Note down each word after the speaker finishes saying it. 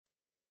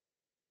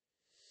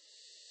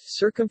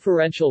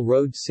Circumferential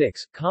Road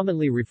 6,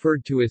 commonly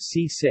referred to as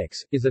C6,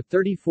 is a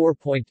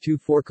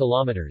 34.24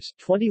 kilometers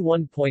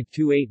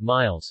 (21.28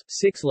 miles)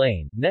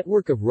 six-lane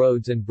network of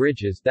roads and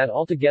bridges that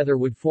altogether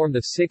would form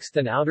the sixth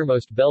and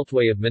outermost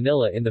beltway of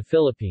Manila in the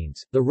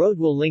Philippines. The road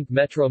will link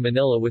Metro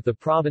Manila with the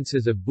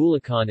provinces of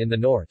Bulacan in the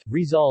north,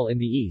 Rizal in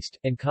the east,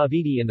 and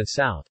Cavite in the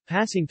south,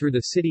 passing through the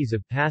cities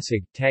of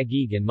Pasig,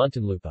 Taguig and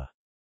Muntinlupa.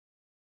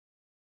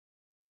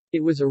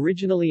 It was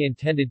originally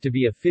intended to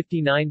be a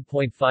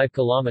 59.5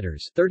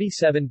 kilometers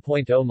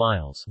 (37.0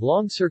 miles)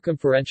 long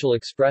circumferential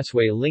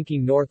expressway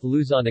linking North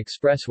Luzon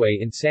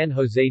Expressway in San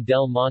Jose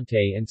del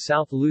Monte and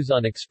South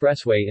Luzon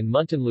Expressway in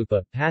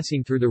Muntinlupa,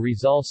 passing through the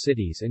Rizal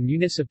cities and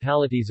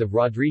municipalities of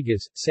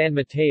Rodriguez, San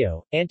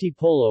Mateo,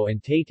 Antipolo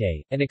and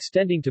Taytay, and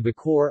extending to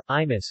Bacoor,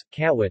 Imus,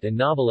 Kawit and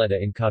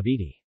Noveleta in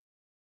Cavite.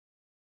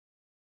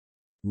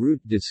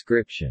 Route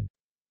description.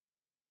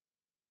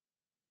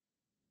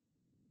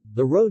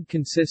 The road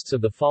consists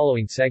of the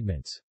following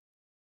segments.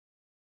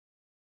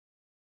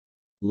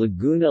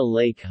 Laguna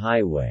Lake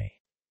Highway.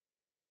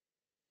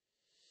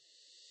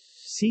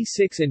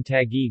 C6 in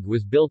Taguig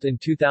was built in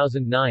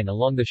 2009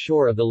 along the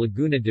shore of the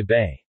Laguna de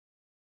Bay.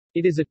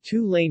 It is a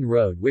two-lane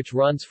road which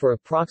runs for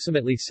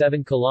approximately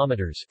 7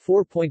 kilometers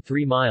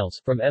 (4.3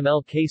 miles) from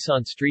ML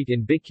Quezon Street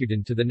in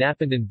Bicutan to the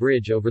Napandan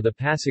Bridge over the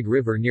Pasig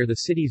River near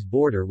the city's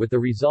border with the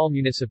Rizal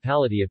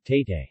municipality of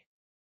Taytay.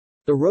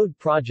 The road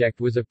project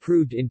was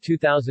approved in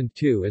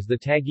 2002 as the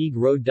Taguig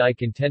Road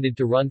Dike intended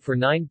to run for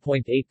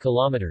 9.8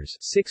 kilometers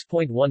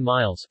 (6.1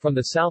 miles) from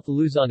the South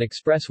Luzon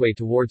Expressway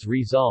towards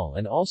Rizal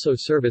and also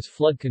serve as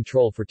flood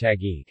control for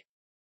Taguig.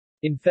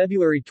 In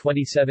February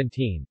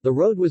 2017, the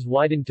road was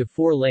widened to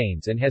 4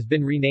 lanes and has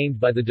been renamed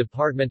by the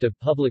Department of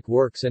Public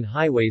Works and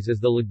Highways as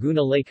the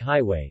Laguna Lake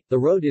Highway. The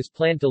road is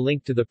planned to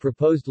link to the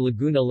proposed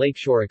Laguna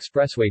Lakeshore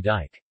Expressway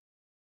dike.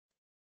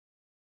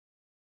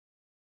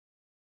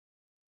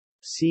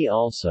 See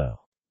also: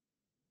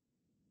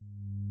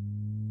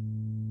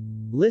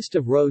 List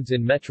of roads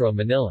in Metro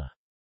Manila.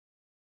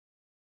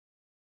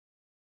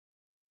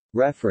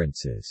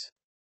 References